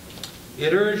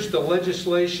 It urged the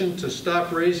legislation to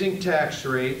stop raising tax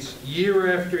rates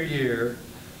year after year,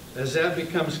 as that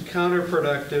becomes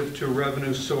counterproductive to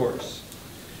revenue source.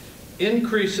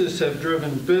 Increases have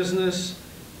driven business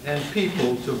and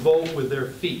people to vote with their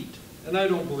feet. And I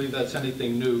don't believe that's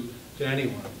anything new to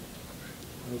anyone.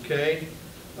 Okay?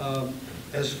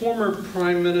 As former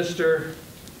Prime Minister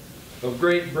of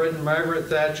Great Britain, Margaret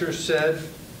Thatcher, said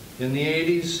in the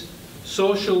 80s,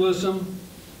 socialism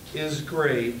is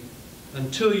great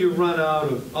until you run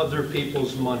out of other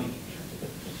people's money.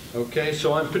 Okay,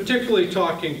 so I'm particularly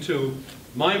talking to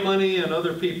my money and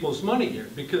other people's money here,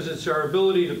 because it's our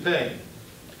ability to pay.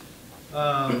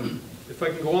 If I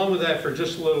can go on with that for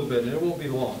just a little bit, and it won't be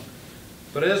long.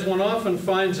 But as one often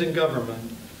finds in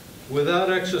government,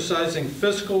 without exercising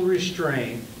fiscal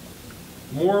restraint,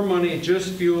 more money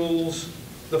just fuels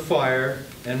the fire,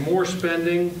 and more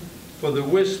spending for the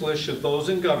wish list of those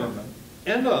in government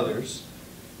and others,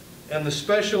 and the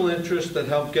special interests that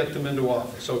help get them into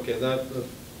office. Okay, that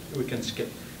we can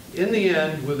skip. In the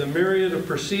end, with a myriad of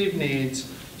perceived needs,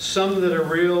 some that are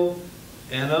real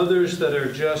and others that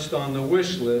are just on the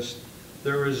wish list,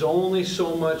 there is only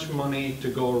so much money to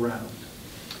go around.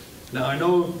 Now, I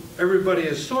know everybody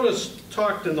has sort of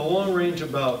talked in the long range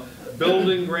about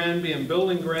building Granby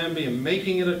and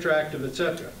making it attractive,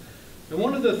 etc. And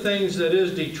one of the things that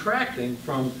is detracting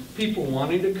from people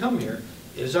wanting to come here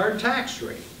is our tax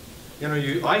rate. You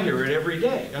know, I hear it every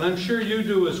day, and I'm sure you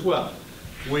do as well.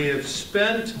 We have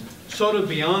spent sort of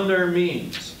beyond our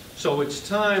means. So it's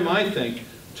time, I think,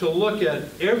 to look at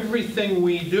everything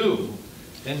we do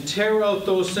and tear out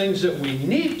those things that we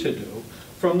need to do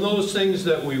from those things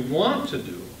that we want to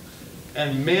do,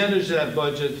 and manage that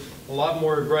budget a lot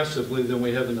more aggressively than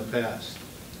we have in the past.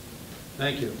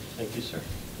 Thank you. Thank you, sir.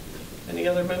 Any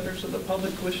other members of the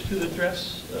public wish to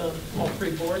address all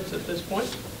three boards at this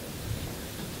point?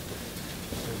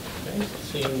 Okay,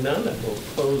 seeing none, I will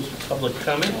close public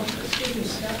comment.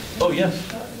 Oh, yes.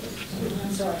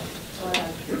 I'm sorry.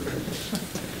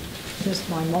 Missed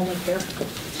my moment there.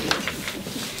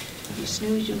 You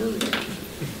snooze, you lose.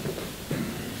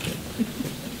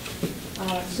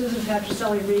 Susan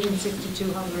Patricelli, Reading,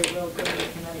 62 Hungary Road, Granby,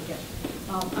 Connecticut.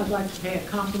 I'd like to pay a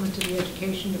compliment to the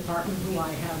Education Department, who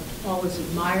I have always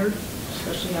admired,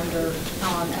 especially under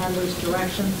Alan Adler's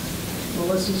direction.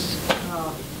 Melissa's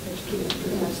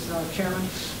as chairman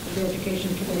of the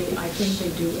Education Committee, I think they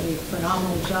do a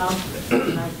phenomenal job,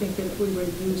 and I think that if we were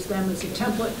to use them as a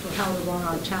template for how to run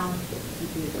our town,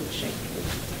 we'd be in good shape.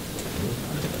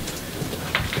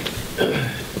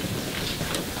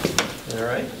 All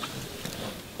right.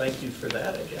 Thank you for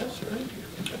that, I guess,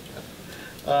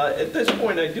 right? At this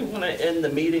point, I do want to end the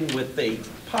meeting with a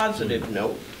positive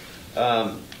note.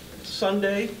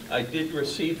 Sunday, I did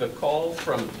receive a call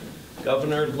from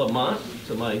Governor Lamont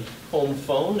to my home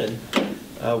phone, and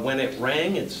when it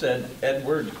rang, it said,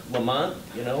 Edward Lamont.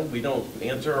 You know, we don't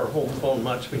answer our home phone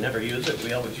much. We never use it.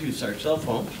 We always use our cell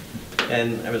phone.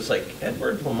 And I was like,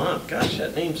 Edward Lamont, gosh,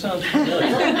 that name sounds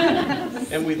familiar.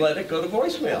 And we let it go to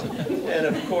voicemail. And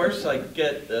of course, I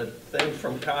get a thing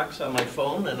from Cox on my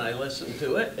phone, and I listen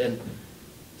to it, and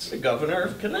it's the governor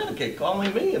of Connecticut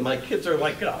calling me, and my kids are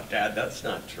like, oh, Dad, that's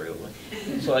not true.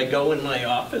 So I go in my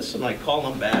office, and I call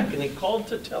him back, and he called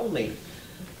to tell me,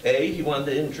 A, he wanted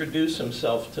to introduce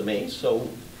himself to me, so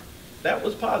that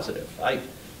was positive. I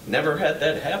never had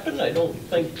that happen. I don't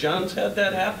think John's had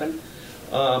that happen.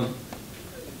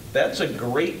 That's a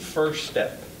great first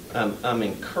step. I'm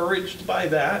encouraged by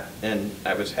that, and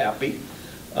I was happy.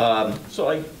 So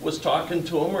I was talking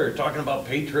to him. We were talking about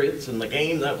Patriots and the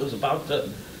game that was about to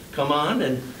come on,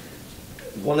 and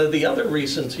one of the other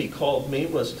reasons he called me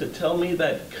was to tell me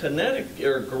that Connecticut,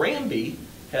 or Granby,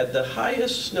 had the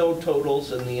highest snow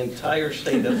totals in the entire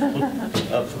state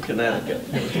of Connecticut.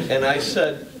 And I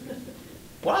said,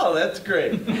 wow, that's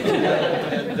great.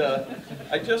 And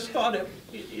I just thought it,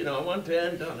 you know, I wanted to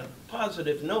end on a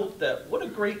positive note that what a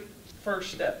great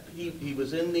first step. He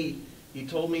was in the, he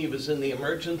told me he was in the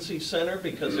emergency center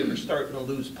because they were starting to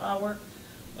lose power.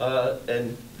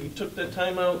 And he took the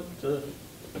time out to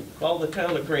call the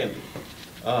town of Granby.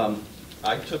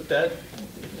 I took that,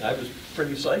 I was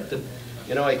pretty psyched. And,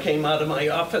 you know, I came out of my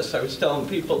office, I was telling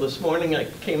people this morning, I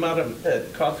came out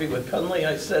of Coffee with Cunley,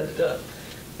 I said,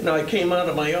 you know, I came out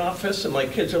of my office and my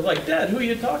kids are like, Dad, who are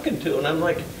you talking to? And I'm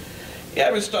like, yeah,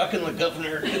 I was talking to the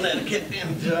governor of Connecticut,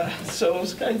 and so it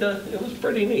was it was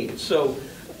pretty neat. So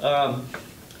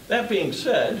that being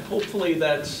said, hopefully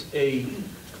that's a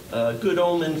good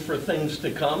omen for things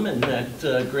to come, and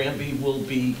that Granby will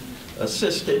be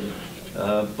assisted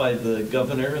by the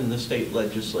governor and the state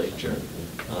legislature.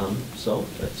 So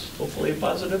that's hopefully a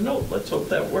positive note. Let's hope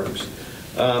that works.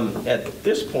 At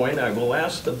this point, I will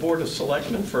ask the Board of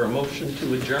Selectmen for a motion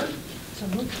to adjourn. So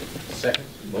moved. Second.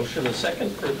 Motion and second.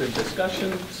 Further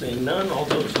discussion. Seeing none, all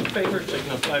those in favor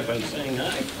signify by saying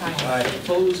aye. Aye.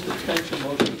 Opposed, abstention,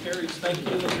 motion carries. Thank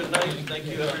you and good night. Thank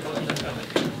you everyone for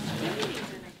coming.